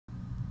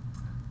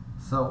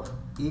So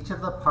each of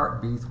the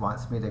part B's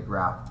wants me to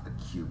graph the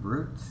cube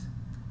root.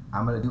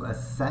 I'm going to do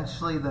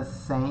essentially the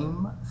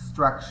same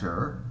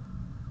structure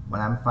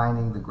when I'm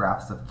finding the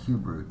graphs of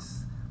cube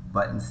roots,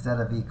 but instead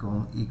of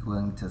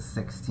equaling to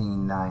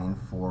 16, 9,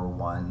 4,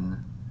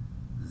 1,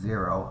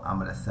 0, I'm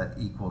going to set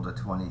equal to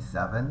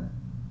 27,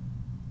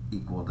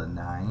 equal to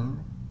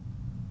 9,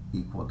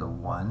 equal to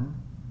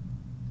 1,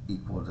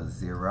 equal to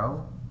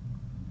 0,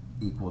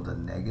 equal to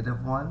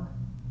negative 1,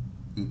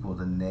 equal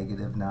to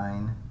negative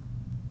 9.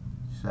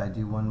 Should I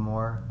do one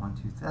more? 1,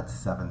 2, 3. That's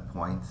 7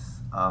 points.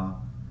 How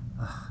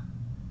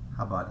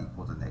about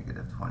equal to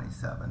negative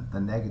 27? The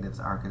negatives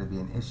aren't going to be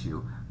an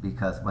issue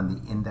because when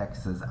the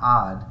index is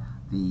odd,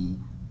 the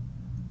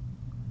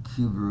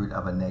cube root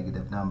of a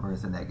negative number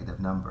is a negative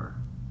number.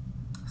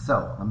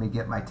 So let me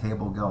get my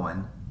table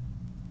going.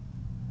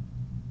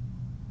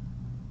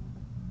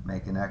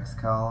 Make an x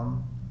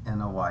column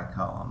and a y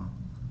column.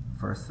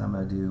 First I'm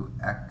going to do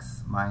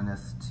x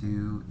minus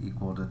 2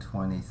 equal to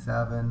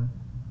 27.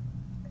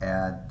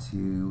 Add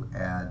 2,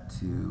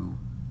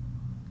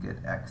 get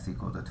x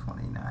equal to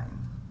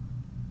 29.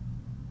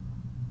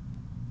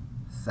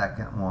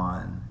 Second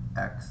one,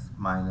 x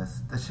minus,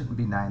 that shouldn't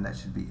be 9, that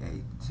should be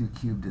 8. 2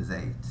 cubed is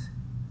 8.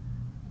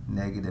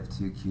 Negative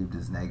 2 cubed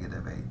is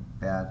negative 8.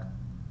 Bad.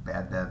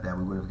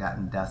 We would have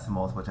gotten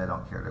decimals, which I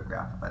don't care to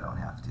graph if I don't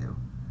have to.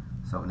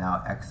 So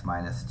now x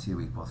minus 2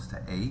 equals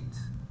to 8.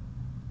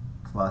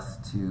 Plus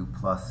 2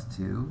 plus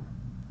 2.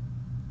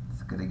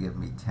 It's going to give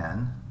me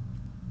 10.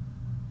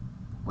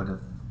 Would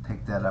have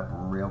picked that up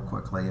real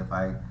quickly if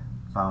I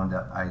found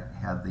out I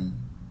had the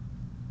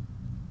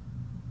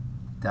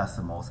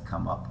decimals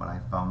come up when I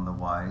found the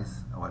y's.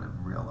 I would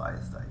have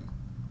realized I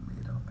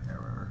made an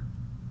error.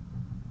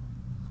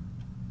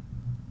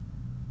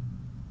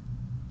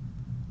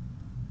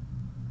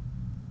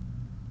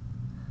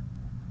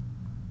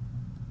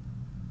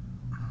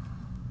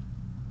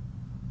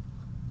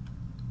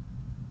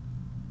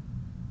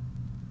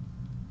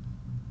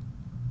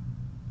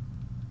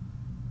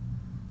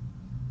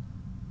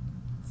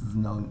 This is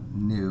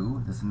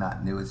This is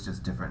not new, it's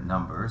just different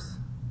numbers.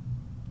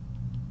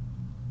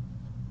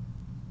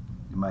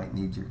 You might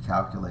need your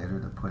calculator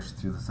to push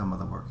through some of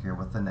the work here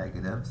with the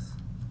negatives.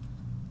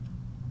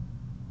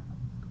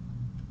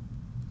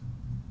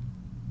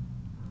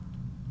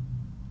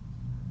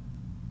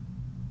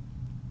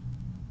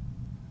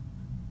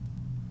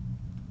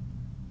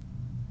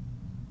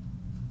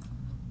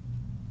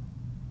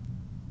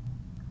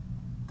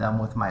 Done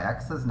with my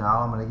x's,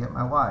 now I'm going to get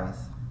my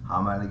y's. How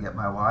am I going to get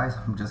my y's?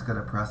 I'm just going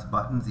to press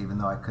buttons even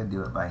though I could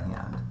do it by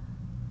hand.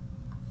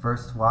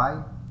 First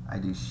y, I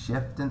do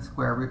shift and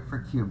square root for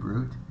cube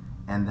root,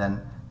 and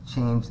then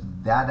change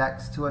that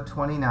x to a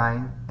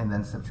 29, and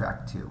then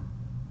subtract 2.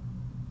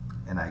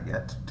 And I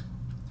get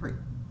 3.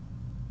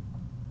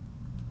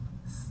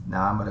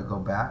 Now I'm going to go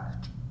back,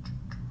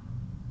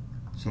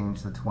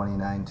 change the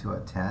 29 to a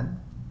 10,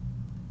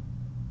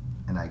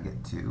 and I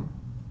get 2.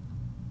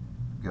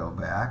 Go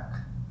back,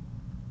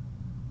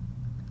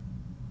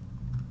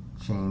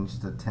 change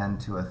the 10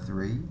 to a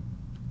 3,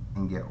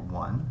 and get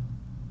 1.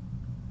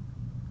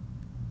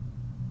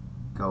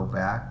 Go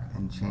back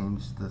and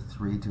change the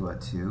 3 to a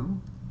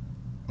 2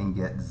 and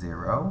get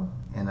 0.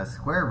 In a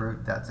square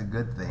root, that's a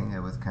good thing. It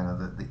was kind of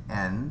the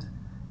end.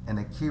 In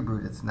a cube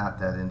root, it's not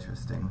that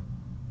interesting.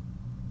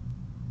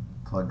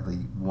 Plug the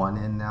 1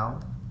 in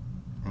now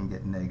and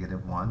get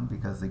negative 1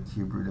 because the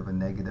cube root of a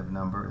negative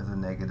number is a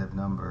negative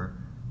number.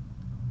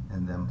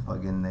 And then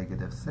plug in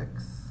negative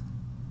 6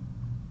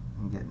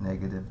 and get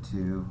negative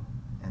 2,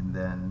 and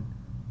then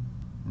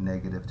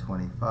negative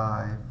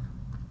 25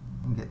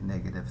 and get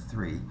negative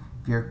 3.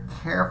 If you're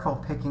careful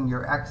picking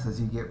your x's,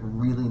 you get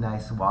really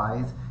nice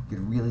y's. You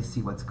can really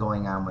see what's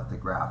going on with the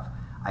graph.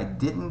 I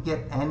didn't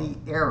get any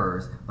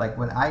errors. Like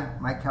when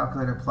my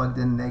calculator plugged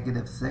in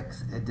negative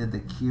 6, it did the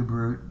cube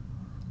root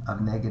of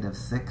negative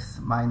 6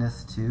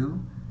 minus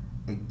 2.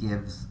 It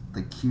gives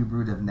the cube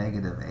root of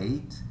negative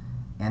 8.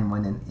 And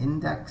when an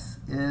index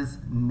is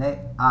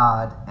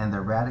odd and the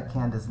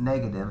radicand is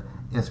negative,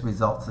 this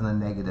results in a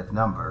negative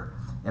number.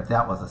 If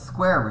that was a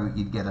square root,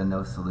 you'd get a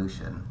no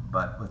solution.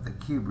 But with the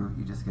cube root,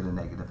 you just get a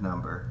negative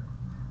number.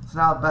 So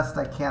now, best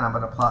I can, I'm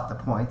going to plot the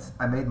points.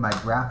 I made my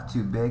graph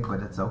too big,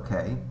 but it's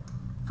okay.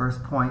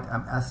 First point,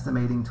 I'm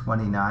estimating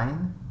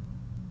 29,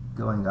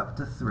 going up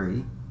to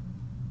 3.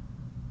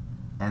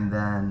 And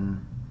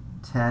then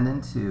 10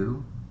 and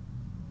 2.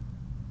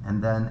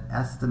 And then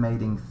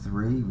estimating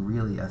 3,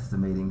 really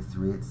estimating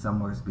 3. It's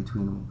somewhere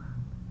between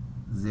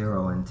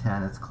 0 and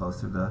 10. It's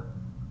closer to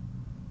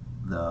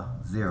the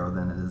 0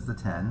 than it is the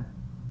 10.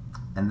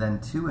 And then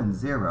 2 and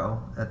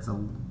 0, that's a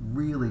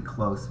really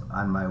close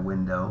on my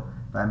window.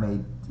 If I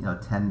made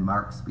 10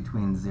 marks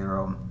between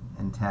 0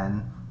 and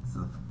 10,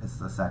 it's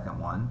the second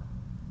one.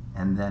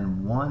 And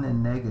then 1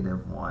 and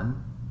negative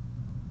 1.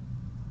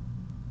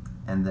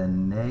 And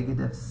then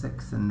negative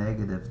 6 and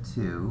negative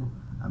 2.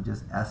 I'm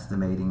just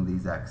estimating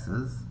these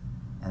x's.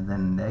 And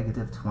then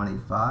negative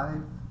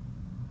 25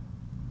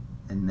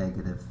 and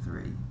negative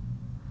 3.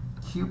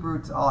 Cube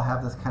roots all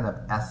have this kind of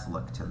S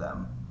look to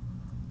them.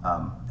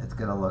 it's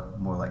going to look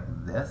more like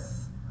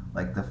this.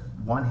 Like the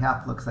one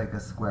half looks like a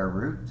square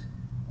root,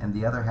 and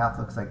the other half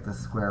looks like the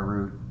square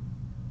root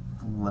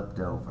flipped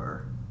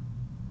over.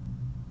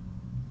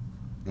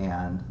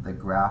 And the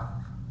graph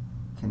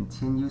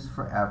continues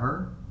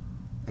forever.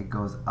 It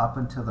goes up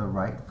and to the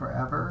right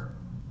forever,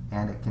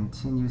 and it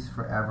continues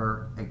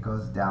forever. It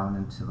goes down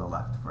and to the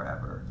left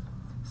forever.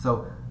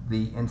 So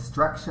the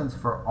instructions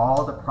for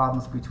all the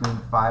problems between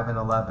 5 and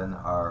 11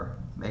 are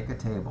make a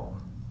table.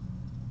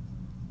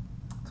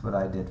 That's what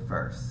I did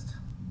first.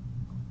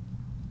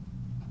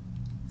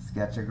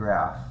 Sketch a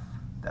graph.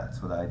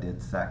 That's what I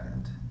did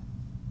second.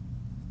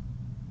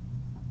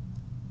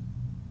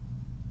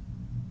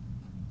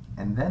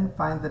 And then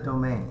find the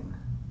domain.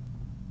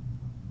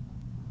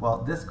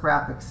 Well, this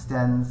graph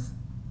extends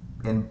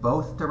in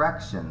both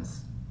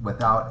directions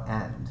without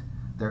end.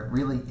 There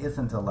really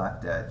isn't a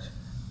left edge.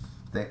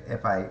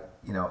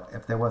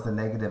 If there was a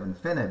negative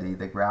infinity,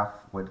 the graph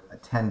would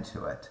tend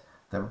to it.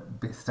 The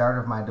start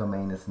of my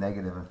domain is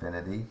negative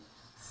infinity.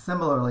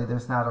 Similarly,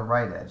 there's not a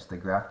right edge. The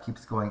graph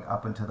keeps going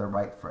up and to the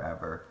right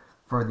forever.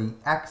 For the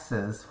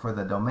x's, for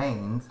the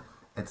domains,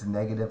 it's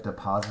negative to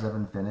positive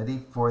infinity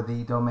for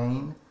the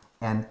domain,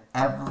 and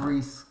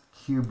every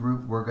cube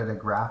root we're going to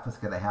graph is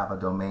going to have a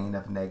domain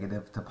of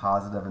negative to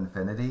positive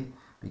infinity,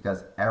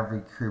 because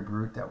every cube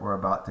root that we're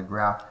about to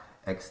graph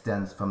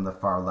extends from the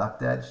far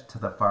left edge to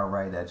the far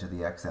right edge of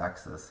the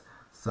x-axis.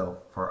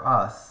 So for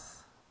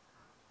us,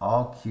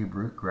 all cube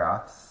root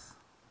graphs,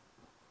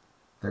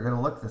 they're going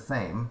to look the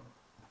same.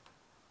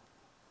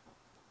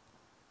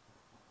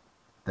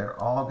 They're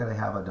all going to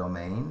have a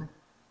domain,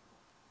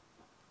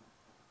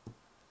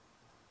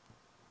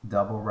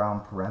 double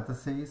round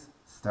parentheses,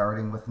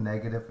 starting with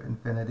negative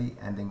infinity,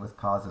 ending with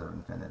positive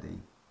infinity.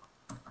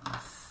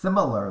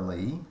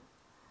 Similarly,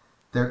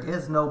 there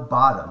is no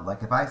bottom.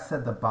 Like if I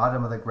said the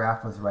bottom of the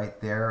graph was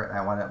right there and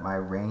I wanted my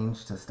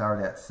range to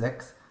start at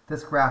 6,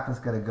 this graph is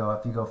going to go,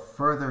 if you go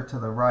further to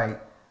the right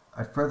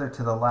or further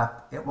to the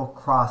left, it will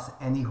cross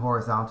any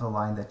horizontal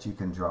line that you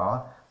can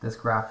draw. This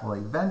graph will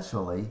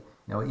eventually,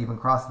 even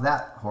cross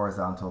that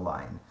horizontal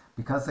line.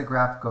 Because the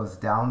graph goes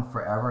down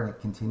forever and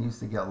it continues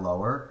to get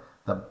lower,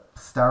 the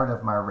start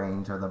of my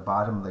range or the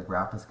bottom of the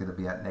graph is going to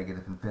be at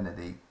negative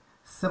infinity.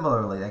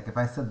 Similarly, like if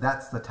I said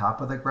that's the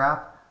top of the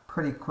graph,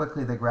 pretty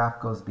quickly the graph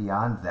goes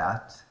beyond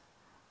that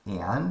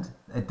and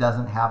it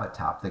doesn't have a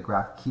top. The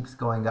graph keeps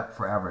going up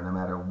forever no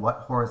matter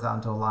what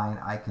horizontal line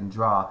I can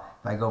draw.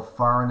 If I go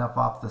far enough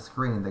off the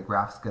screen, the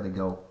graph's going to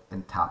go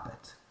and top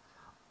it.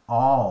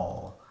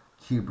 All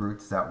cube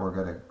roots that we're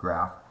going to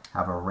graph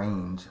have a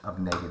range of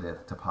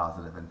negative to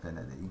positive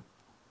infinity.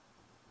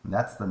 And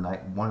that's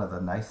one of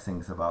the nice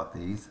things about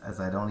these, as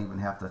I don't even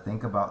have to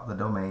think about the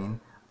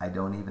domain. I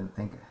don't even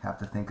have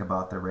to think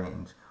about the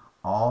range.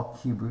 All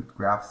cube root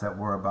graphs that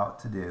we're about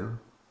to do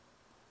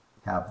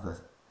have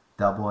the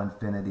double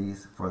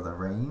infinities for the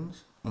range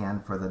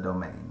and for the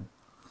domain.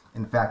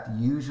 In fact,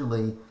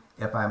 usually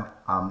if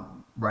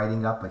I'm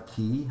writing up a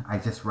key, I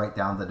just write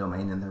down the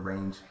domain and the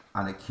range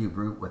on a cube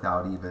root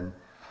without even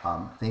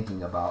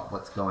thinking about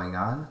what's going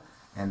on.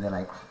 And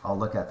then I'll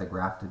look at the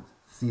graph to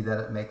see that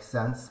it makes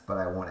sense, but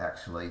I won't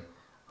actually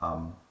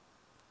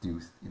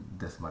do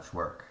this much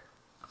work.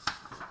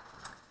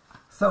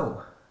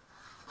 So,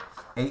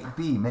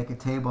 8b, make a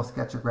table,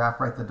 sketch a graph,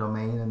 write the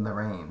domain and the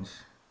range.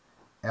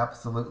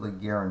 Absolutely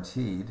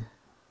guaranteed,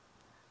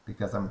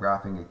 because I'm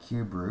graphing a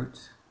cube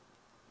root,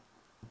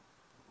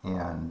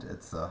 and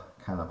it's a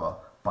kind of a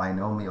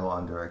binomial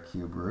under a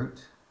cube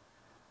root,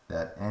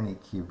 that any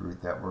cube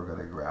root that we're going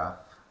to graph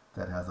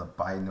that has a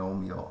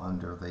binomial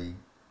under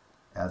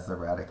as the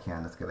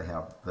radicand is going to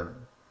have the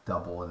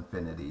double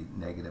infinity,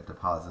 negative to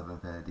positive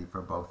infinity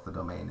for both the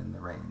domain and the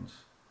range.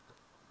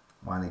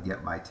 Want to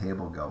get my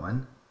table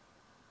going.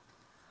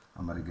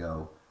 I'm going to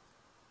go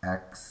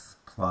x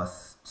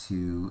plus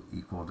 2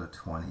 equal to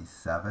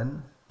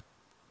 27,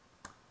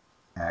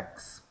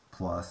 x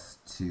plus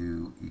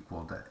 2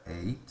 equal to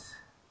 8,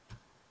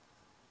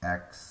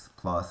 x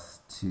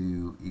plus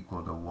 2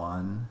 equal to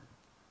 1,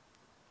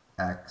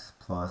 x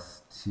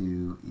plus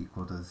 2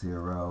 equal to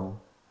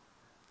 0,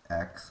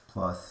 x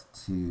plus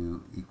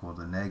 2 equal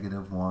to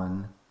negative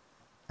 1,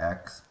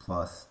 x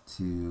plus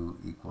 2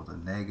 equal to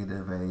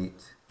negative 8,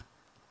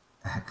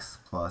 x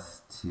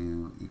plus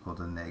 2 equal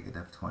to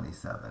negative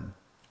 27.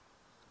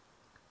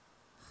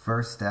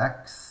 First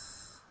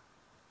x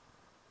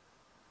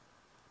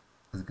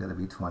is going to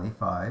be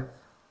 25.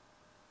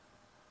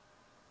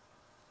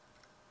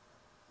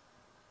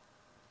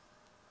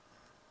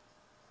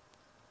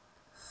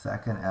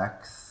 Second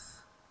x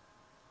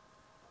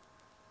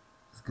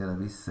is going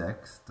to be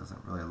 6.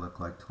 Doesn't really look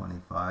like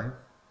 25.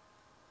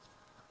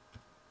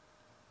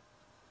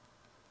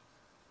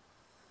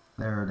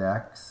 Third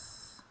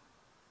x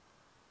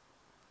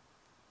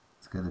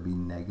is going to be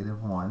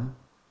negative 1.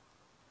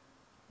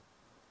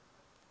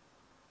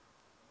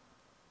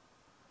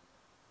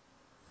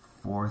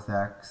 Fourth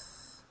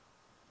x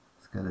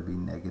is going to be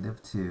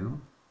negative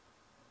 2.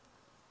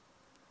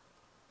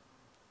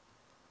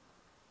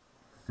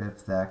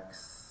 Fifth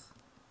x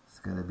is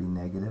going to be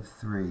negative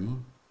 3.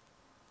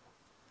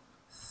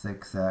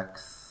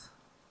 6x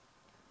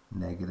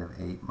negative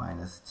 8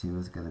 minus 2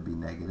 is going to be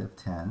negative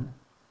 10.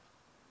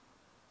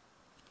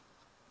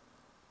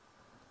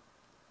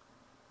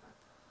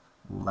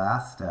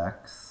 Last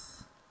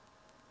x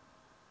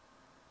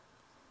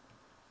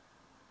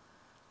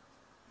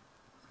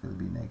is going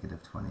to be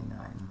negative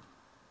 29.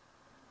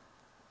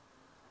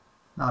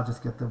 Now I'll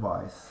just get the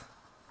y's.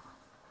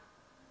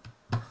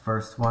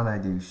 First one, I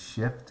do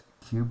shift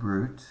cube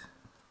root.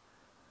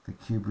 The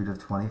cube root of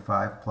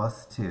 25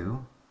 plus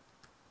 2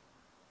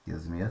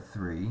 gives me a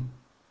 3.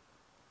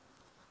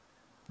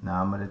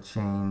 Now I'm going to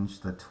change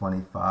the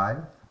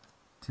 25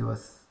 to a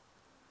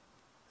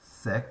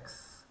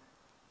 6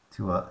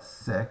 to a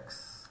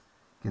 6.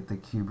 Get the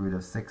cube root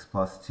of 6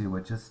 plus 2,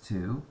 which is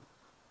 2.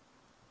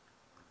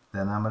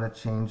 Then I'm going to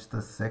change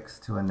the 6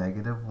 to a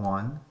negative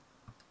 1.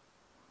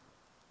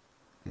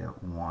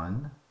 Get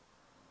 1.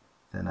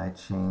 Then I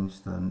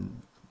change the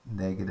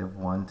negative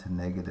 1 to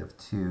negative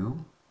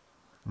 2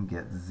 and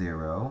get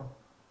 0.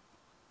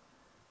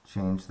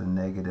 Change the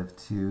negative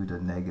 2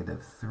 to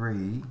negative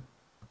 3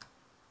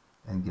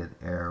 and get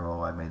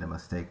arrow. I made a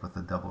mistake with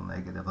the double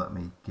negative. Let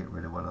me get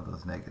rid of one of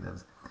those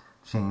negatives.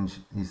 Change,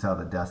 you saw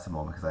the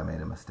decimal because I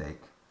made a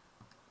mistake.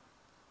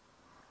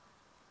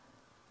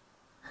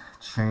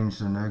 Change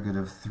the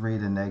negative 3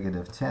 to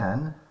negative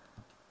 10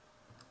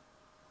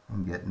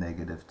 and get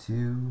negative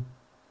 2.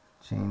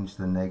 Change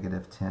the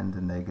negative 10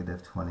 to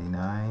negative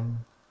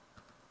 29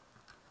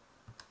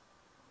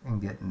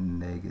 and get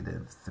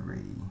negative 3.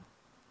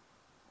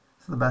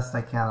 So the best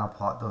I can, I'll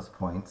plot those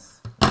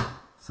points.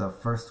 So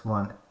first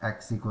one,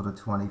 x equal to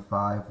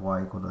 25,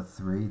 y equal to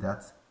 3.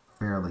 That's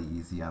fairly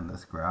easy on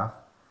this graph.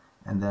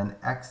 And then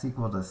x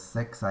equal to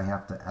 6, I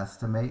have to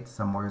estimate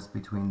somewhere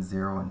between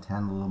 0 and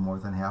 10, a little more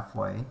than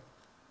halfway.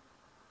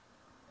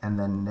 And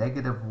then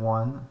negative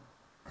 1,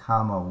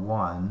 comma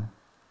 1,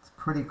 it's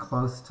pretty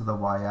close to the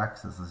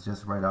y-axis. It's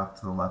just right off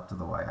to the left of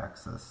the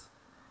y-axis.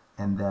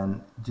 And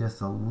then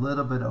just a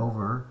little bit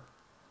over,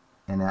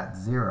 and at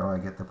 0, I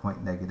get the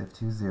point negative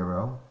 2,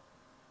 0.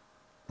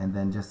 And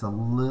then just a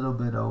little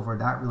bit over,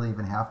 not really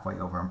even halfway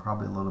over, I'm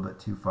probably a little bit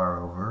too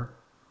far over,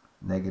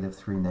 negative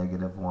 3,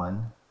 negative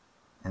 1.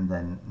 And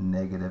then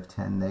negative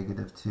 10,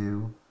 negative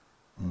 2,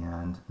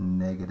 and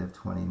negative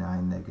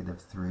 29,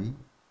 negative 3.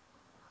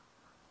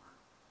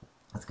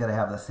 It's going to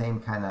have the same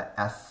kind of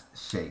S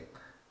shape.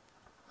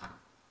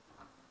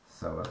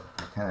 So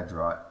I kind of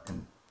draw it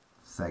in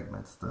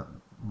segments. The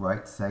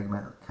right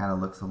segment kind of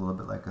looks a little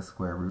bit like a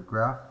square root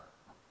graph.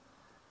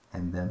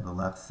 And then the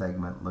left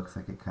segment looks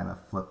like it kind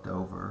of flipped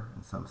over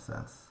in some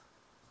sense.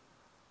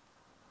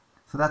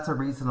 So that's a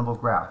reasonable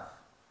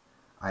graph.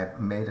 I've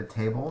made a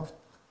table,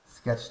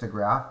 sketched a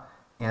graph,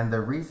 and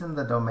the reason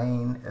the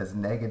domain is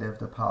negative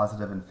to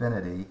positive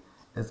infinity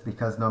is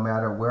because no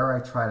matter where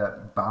I try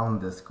to bound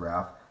this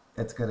graph,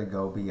 it's going to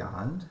go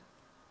beyond.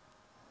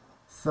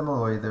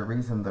 Similarly, the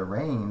reason the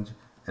range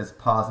is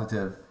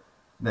positive,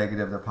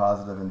 negative to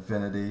positive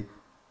infinity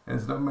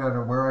is no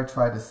matter where I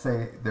try to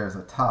say there's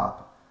a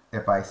top,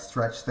 if I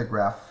stretch the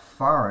graph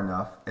far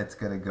enough, it's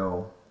going to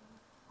go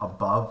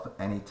above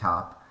any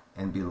top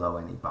and below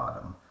any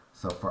bottom.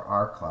 So for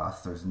our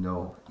class, there's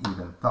no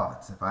even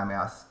thoughts. If I'm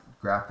asked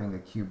graphing a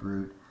cube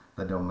root,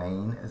 the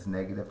domain is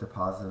negative to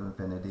positive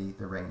infinity,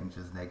 the range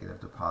is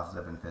negative to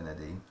positive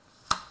infinity.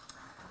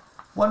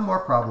 One more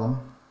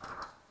problem.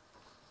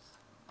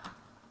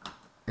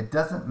 It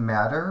doesn't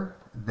matter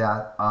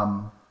that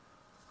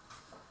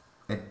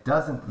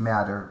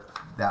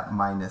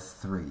minus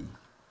 3.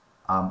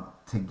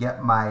 To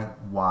get my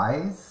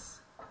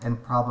y's in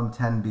problem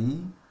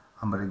 10b,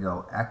 I'm going to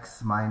go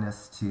x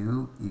minus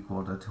 2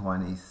 equal to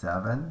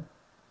 27,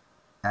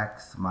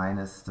 x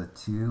minus the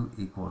 2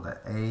 equal to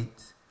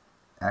 8,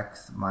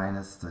 x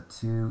minus the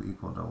 2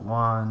 equal to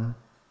 1,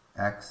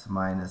 x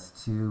minus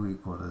 2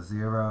 equal to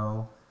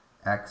 0,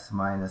 x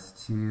minus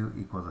 2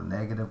 equal to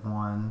negative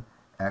 1,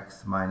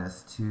 x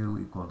minus 2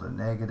 equal to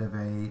negative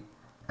 8,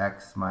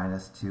 x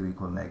minus 2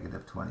 equal to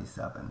negative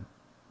 27.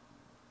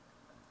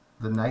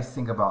 The nice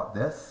thing about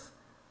this,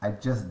 I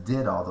just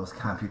did all those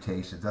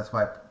computations. That's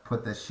why I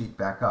put this sheet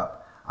back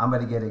up. I'm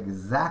going to get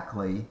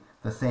exactly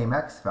the same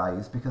x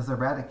values because the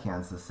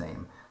radicand's the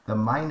same. The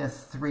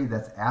minus 3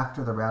 that's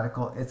after the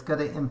radical, it's going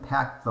to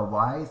impact the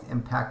y's,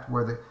 impact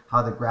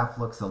how the graph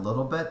looks a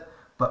little bit,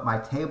 but my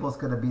table's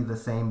going to be the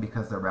same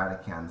because the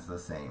radicand's the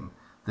same.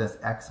 This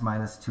x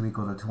minus 2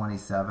 equal to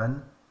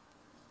 27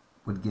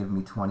 would give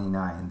me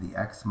 29. The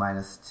x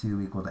minus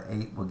 2 equal to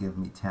 8 will give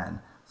me 10.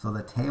 So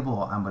the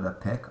table I'm going to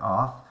pick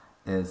off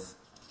is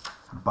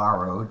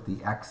borrowed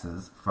the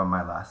x's from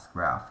my last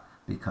graph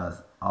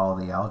because all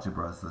the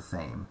algebra is the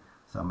same.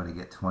 So I'm going to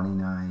get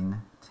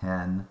 29,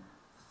 10,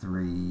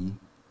 3,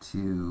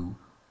 2,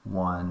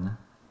 1,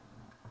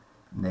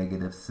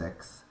 negative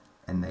 6,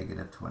 and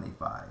negative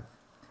 25.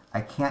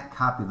 I can't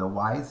copy the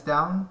y's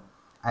down.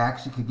 I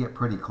actually could get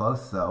pretty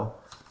close though.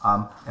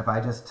 If I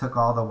just took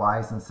all the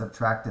y's and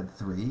subtracted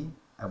 3,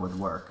 it would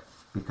work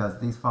because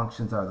these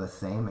functions are the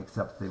same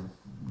except the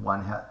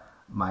one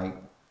my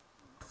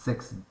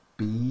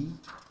 6b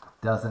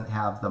doesn't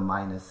have the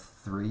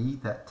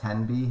 -3 that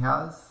 10b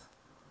has.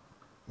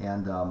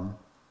 And,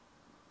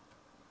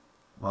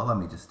 well, let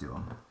me just do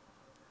them.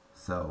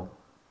 So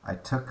I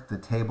took the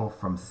table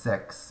from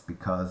 6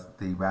 because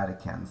the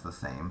radicand's the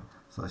same.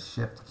 So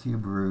shift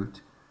cube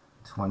root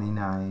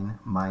 29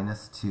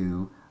 minus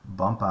 2,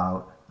 bump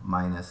out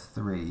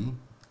 -3,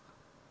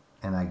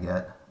 and I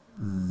get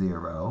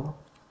 0.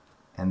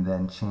 And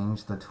then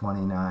change the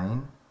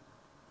 29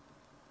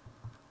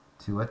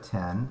 to a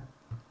 10,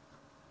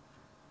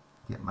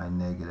 get my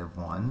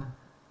 -1.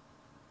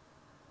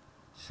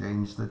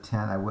 Change the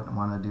 10, I wouldn't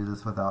want to do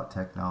this without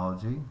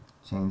technology.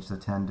 Change the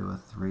 10 to a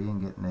 3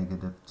 and get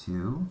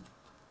 -2.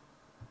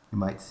 You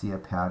might see a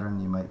pattern,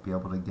 you might be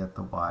able to get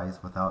the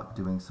y's without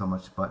doing so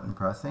much button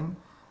pressing.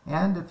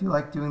 And if you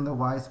like doing the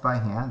y's by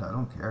hand, I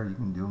don't care, you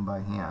can do them by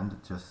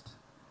hand. Just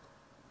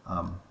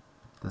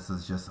this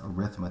is just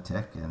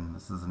arithmetic, and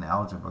this is an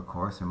algebra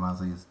course. We might as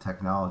well use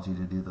technology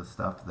to do the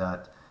stuff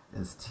that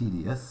is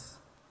tedious.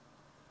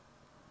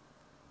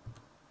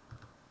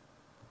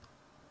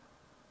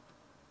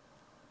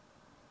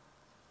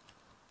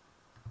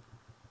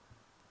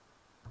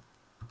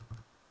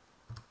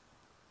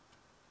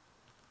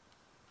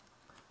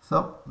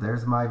 So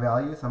there's my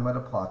values. I'm going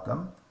to plot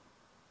them.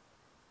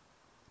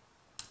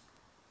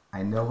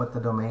 I know what the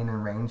domain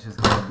and range is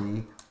going to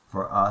be.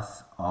 For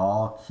us,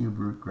 all cube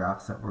root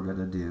graphs that we're going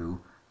to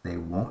do, they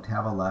won't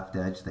have a left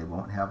edge, they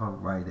won't have a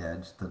right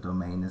edge. The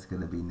domain is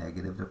going to be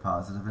negative to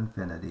positive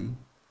infinity.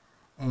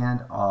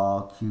 And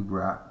all cube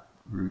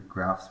root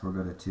graphs we're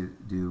going to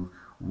do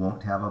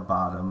won't have a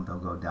bottom, they'll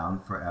go down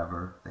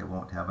forever. They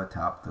won't have a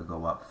top, they'll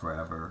go up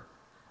forever.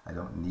 I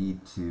don't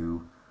need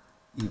to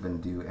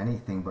even do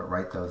anything but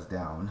write those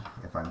down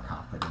if I'm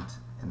confident,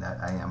 and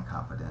that I am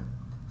confident.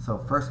 So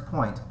first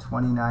point,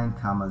 29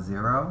 comma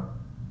 0.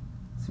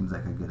 Seems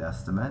like a good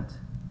estimate.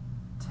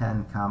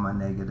 10 comma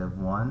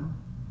 -1.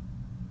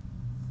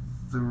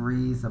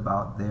 3's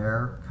about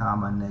there,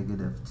 comma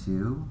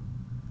 -2.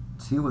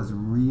 2 is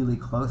really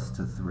close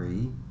to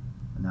 3.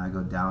 And now I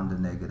go down to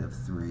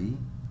 -3.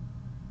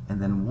 And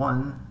then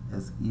 1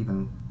 is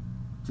even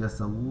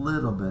just a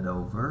little bit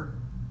over.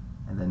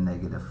 And then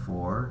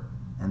 -4.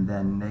 And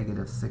then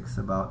 -6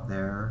 about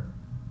there,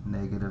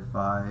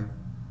 -5.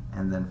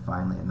 And then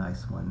finally a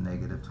nice one,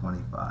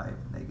 -25,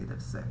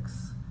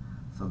 -6.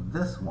 So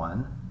this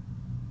one,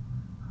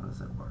 how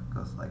does it work?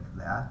 Goes like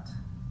that,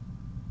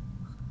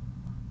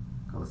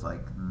 goes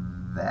like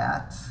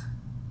that,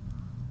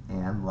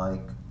 and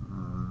like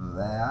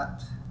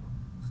that.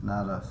 It's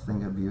not a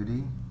thing of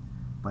beauty,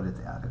 but it's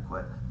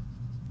adequate.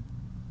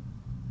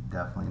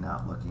 Definitely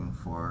not looking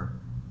for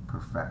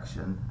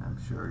perfection. I'm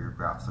sure your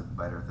graphs look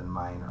better than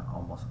mine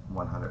almost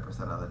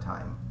 100% of the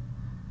time.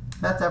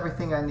 That's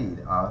everything I need.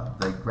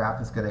 The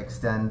graph is going to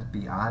extend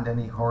beyond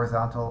any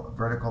horizontal,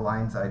 vertical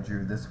lines I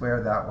drew this way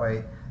or that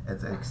way.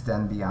 It's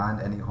extend beyond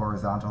any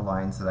horizontal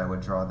lines that I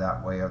would draw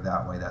that way or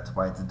that way. That's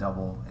why it's a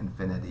double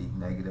infinity,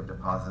 negative to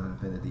positive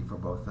infinity for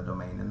both the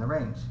domain and the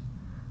range.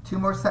 2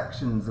 more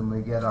sections and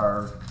we get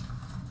our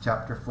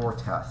chapter 4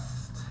 tests.